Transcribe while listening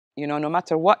You know, no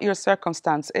matter what your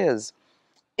circumstance is,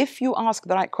 if you ask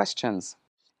the right questions,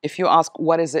 if you ask,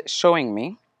 what is it showing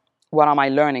me? What am I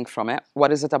learning from it?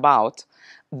 What is it about?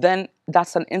 Then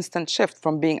that's an instant shift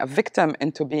from being a victim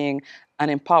into being an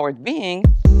empowered being.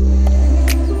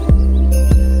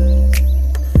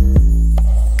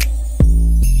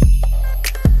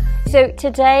 So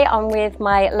today I'm with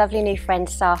my lovely new friend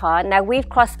Sahar. Now we've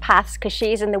crossed paths because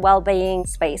she's in the well-being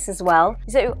space as well.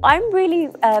 So I'm really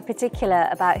particular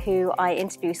about who I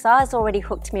interview. Sahar's already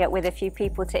hooked me up with a few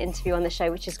people to interview on the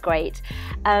show, which is great.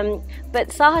 But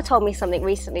Sahar told me something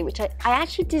recently which I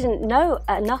actually didn't know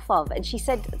enough of. And she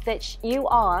said that you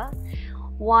are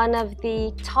one of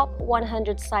the top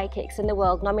 100 psychics in the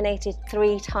world, nominated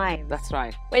 3 times. That's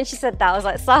right. When she said that, I was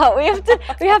like, Sahar,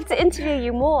 we have to interview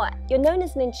you more. You're known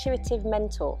as an intuitive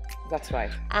mentor. That's right.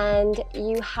 And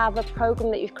you have a program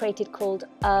that you've created called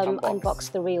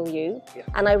Unbox the Real You. Yeah.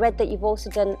 And I read that you've also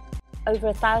done over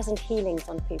 1,000 healings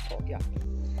on people. Yeah.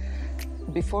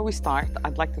 Before we start,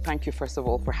 I'd like to thank you, first of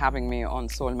all, for having me on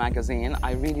Soul Magazine.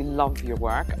 I really love your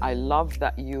work. I love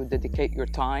that you dedicate your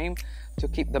time to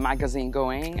keep the magazine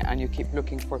going and you keep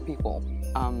looking for people.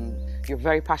 You're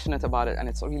very passionate about it and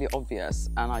it's really obvious,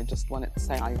 and I just wanted to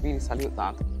say I really salute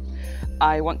that.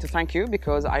 I want to thank you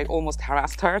because I almost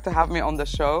harassed her to have me on the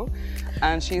show,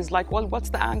 and she's like, well, what's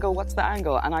the angle? What's the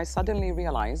angle? And I suddenly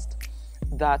realized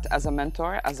that as a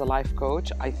mentor, as a life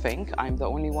coach, I think I'm the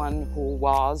only one who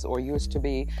was or used to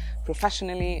be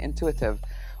professionally intuitive.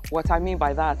 What I mean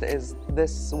by that is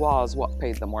this was what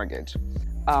paid the mortgage.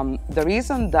 The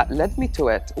reason that led me to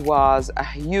it was a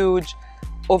huge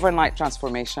overnight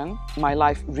transformation. My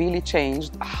life really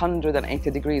changed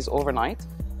 180 degrees overnight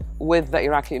with the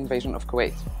Iraqi invasion of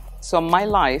Kuwait. So my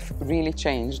life really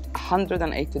changed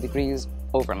 180 degrees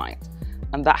overnight.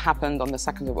 And that happened on the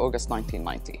 2nd of August,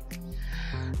 1990.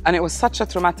 And it was such a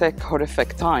traumatic,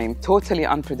 horrific time, totally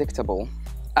unpredictable.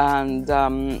 And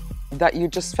that you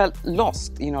just felt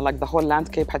lost, you know, like the whole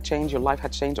landscape had changed, your life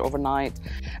had changed overnight.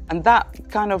 And that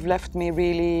kind of left me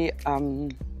really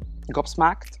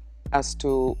gobsmacked as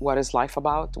to what is life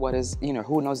about, what is, you know,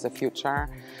 who knows the future,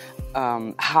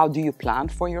 how do you plan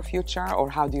for your future, or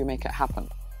how do you make it happen?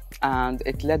 And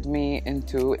it led me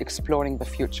into exploring the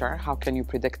future. How can you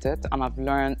predict it? And I've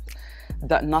learned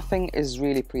that nothing is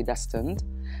really predestined,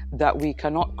 that we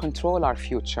cannot control our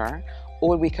future.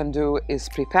 All we can do is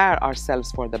prepare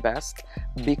ourselves for the best,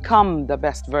 become the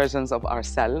best versions of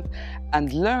ourselves,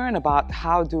 and learn about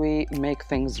how do we make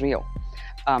things real.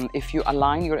 If you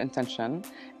align your intention,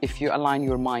 if you align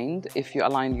your mind, if you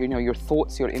align, you know, your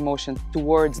thoughts, your emotions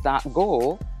towards that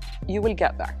goal, you will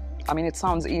get there. I mean, it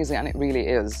sounds easy, and it really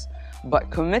is, but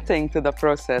committing to the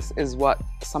process is what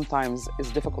sometimes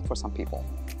is difficult for some people.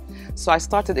 So I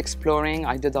started exploring.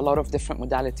 I did a lot of different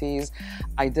modalities.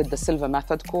 I did the Silva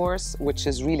Method course, which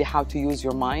is really how to use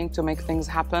your mind to make things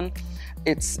happen.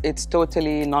 It's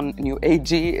totally non-new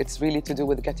agey. It's really to do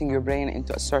with getting your brain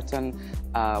into a certain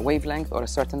wavelength or a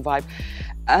certain vibe.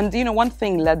 And you know, one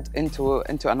thing led into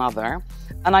another.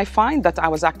 And I find that I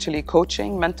was actually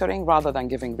coaching, mentoring, rather than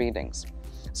giving readings.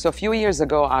 So a few years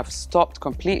ago, I've stopped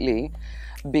completely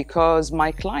because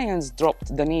my clients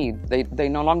dropped the need. They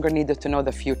no longer needed to know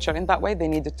the future in that way. They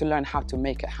needed to learn how to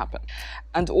make it happen.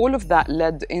 And all of that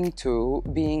led into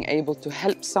being able to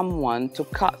help someone to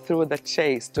cut through the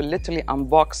chase, to literally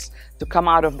unbox, to come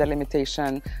out of the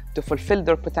limitation, to fulfill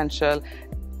their potential,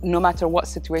 no matter what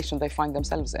situation they find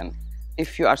themselves in.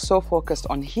 If you are so focused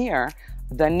on here,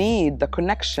 the need, the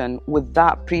connection with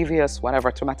that previous, whatever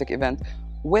traumatic event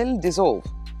will dissolve.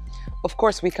 Of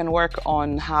course, we can work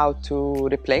on how to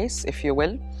replace, if you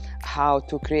will, how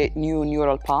to create new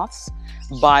neural paths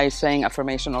by saying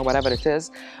affirmation or whatever it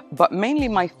is. But mainly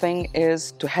my thing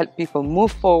is to help people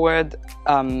move forward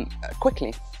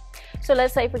quickly. So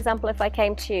let's say, for example, if I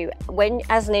came to you,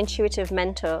 as an intuitive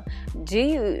mentor, do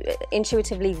you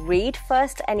intuitively read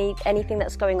first anything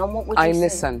that's going on? What would you say?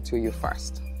 Listen to you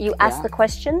first. You ask the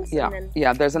questions? Yeah, and then...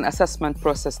 yeah. There's an assessment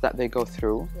process that they go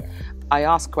through. Yeah. I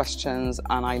ask questions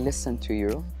and I listen to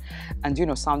you. And you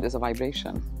know, sound is a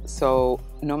vibration. So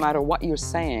no matter what you're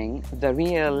saying, the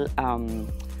real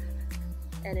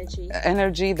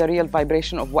energy, the real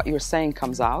vibration of what you're saying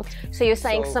comes out. So you're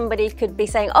saying somebody could be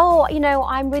saying, oh, you know,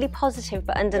 I'm really positive,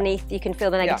 but underneath you can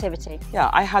feel the negativity. Yeah,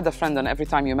 I had a friend, and every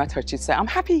time you met her, she'd say, I'm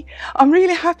happy, I'm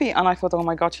really happy. And I thought, oh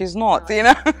my God, she's not, you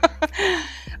know?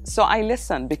 So I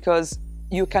listen, because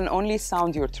you can only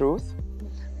sound your truth.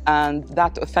 And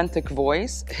that authentic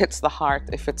voice hits the heart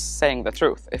if it's saying the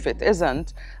truth. If it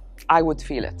isn't, I would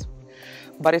feel it.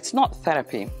 but it's not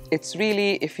therapy. It's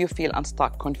really if you feel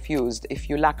unstuck, confused, if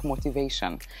you lack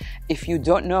motivation, if you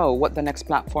don't know what the next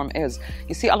platform is.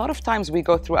 You see, a lot of times we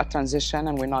go through a transition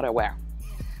and we're not aware.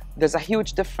 There's a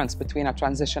huge difference between a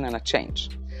transition and a change.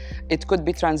 It could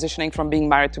be transitioning from being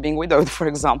married to being widowed, for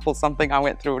example, something I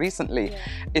went through recently. Yeah.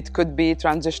 It could be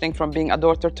transitioning from being a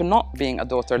daughter to not being a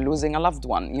daughter, losing a loved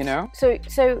one, you know?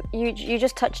 So you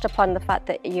just touched upon the fact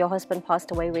that your husband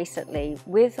passed away recently.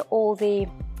 With all the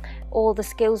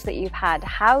skills that you've had,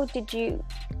 how did you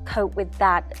cope with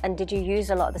that, and did you use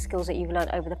a lot of the skills that you've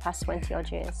learned over the past 20 odd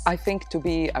years? I think to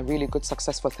be a really good,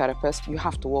 successful therapist, you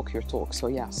have to walk your talk, so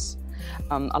yes.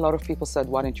 A lot of people said,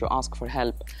 why don't you ask for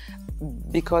help?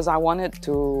 Because I wanted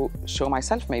to show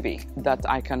myself maybe that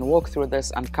I can walk through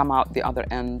this and come out the other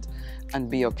end and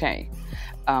be okay.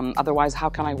 Otherwise, how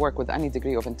can I work with any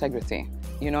degree of integrity?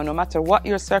 You know, no matter what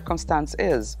your circumstance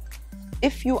is,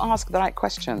 if you ask the right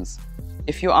questions,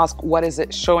 if you ask, what is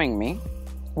it showing me?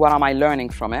 What am I learning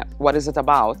from it? What is it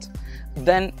about?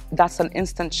 Then that's an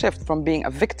instant shift from being a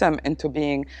victim into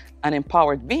being an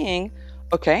empowered being.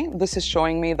 Okay, this is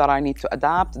showing me that I need to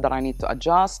adapt, that I need to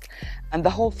adjust. And the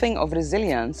whole thing of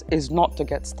resilience is not to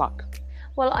get stuck.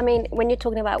 Well, I mean, when you're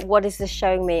talking about what is this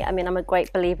showing me, I mean, I'm a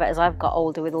great believer as I've got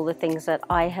older with all the things that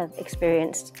I have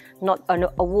experienced, not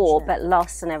a war, sure, but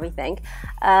loss and everything,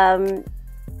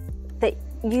 that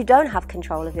you don't have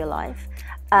control of your life.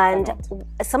 And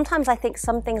sometimes I think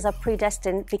some things are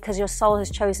predestined because your soul has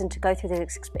chosen to go through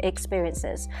these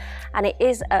experiences. And it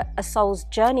is a soul's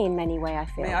journey in many ways, I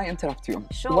feel. May I interrupt you?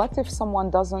 Sure. What if someone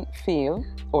doesn't feel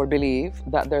or believe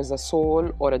that there's a soul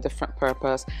or a different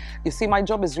purpose? You see, my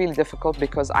job is really difficult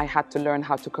because I had to learn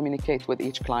how to communicate with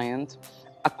each client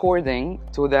according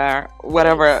to their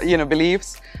whatever, you know,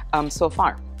 beliefs so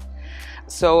far.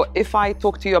 So if I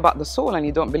talk to you about the soul and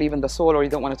you don't believe in the soul or you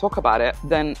don't want to talk about it,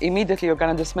 then immediately you're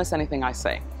going to dismiss anything I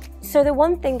say. So the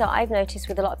one thing that I've noticed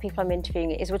with a lot of people I'm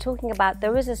interviewing is we're talking about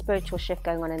there is a spiritual shift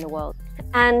going on in the world.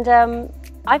 And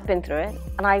I've been through it,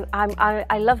 and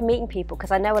I love meeting people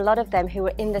because I know a lot of them who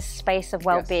are in this space of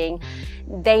well-being.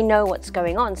 Yes. They know what's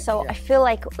going on. So I feel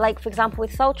like for example,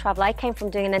 with Soul Traveller, I came from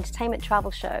doing an entertainment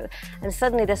travel show, and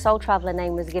suddenly the Soul Traveller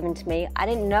name was given to me. I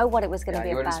didn't know what it was going to be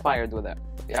about. You were inspired with it.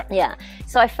 Yeah.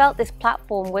 So I felt this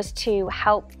platform was to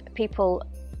help people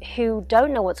who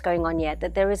don't know what's going on yet,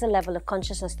 that there is a level of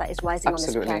consciousness that is rising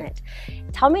Absolutely. on this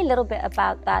planet. Tell me a little bit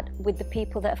about that with the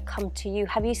people that have come to you.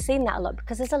 Have you seen that a lot?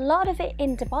 Because there's a lot of it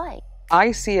in Dubai.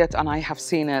 I see it, and I have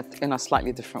seen it in a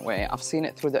slightly different way. I've seen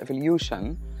it through the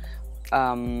evolution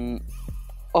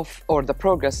or the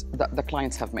progress that the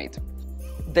clients have made.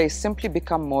 They simply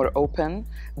become more open.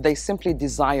 They simply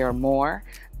desire more.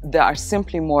 They are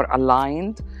simply more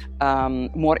aligned,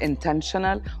 more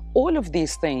intentional. All of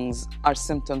these things are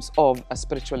symptoms of a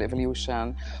spiritual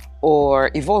evolution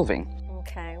or evolving.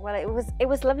 Okay, well, it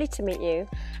was lovely to meet you.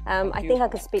 I think I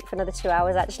could speak for another 2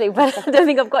 hours actually, but I don't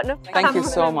think I've got enough. Thank you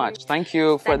so much. Thank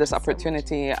you for this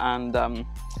opportunity, and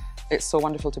it's so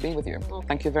wonderful to be with you.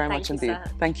 Thank you very much indeed.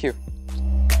 Sahar. Thank you.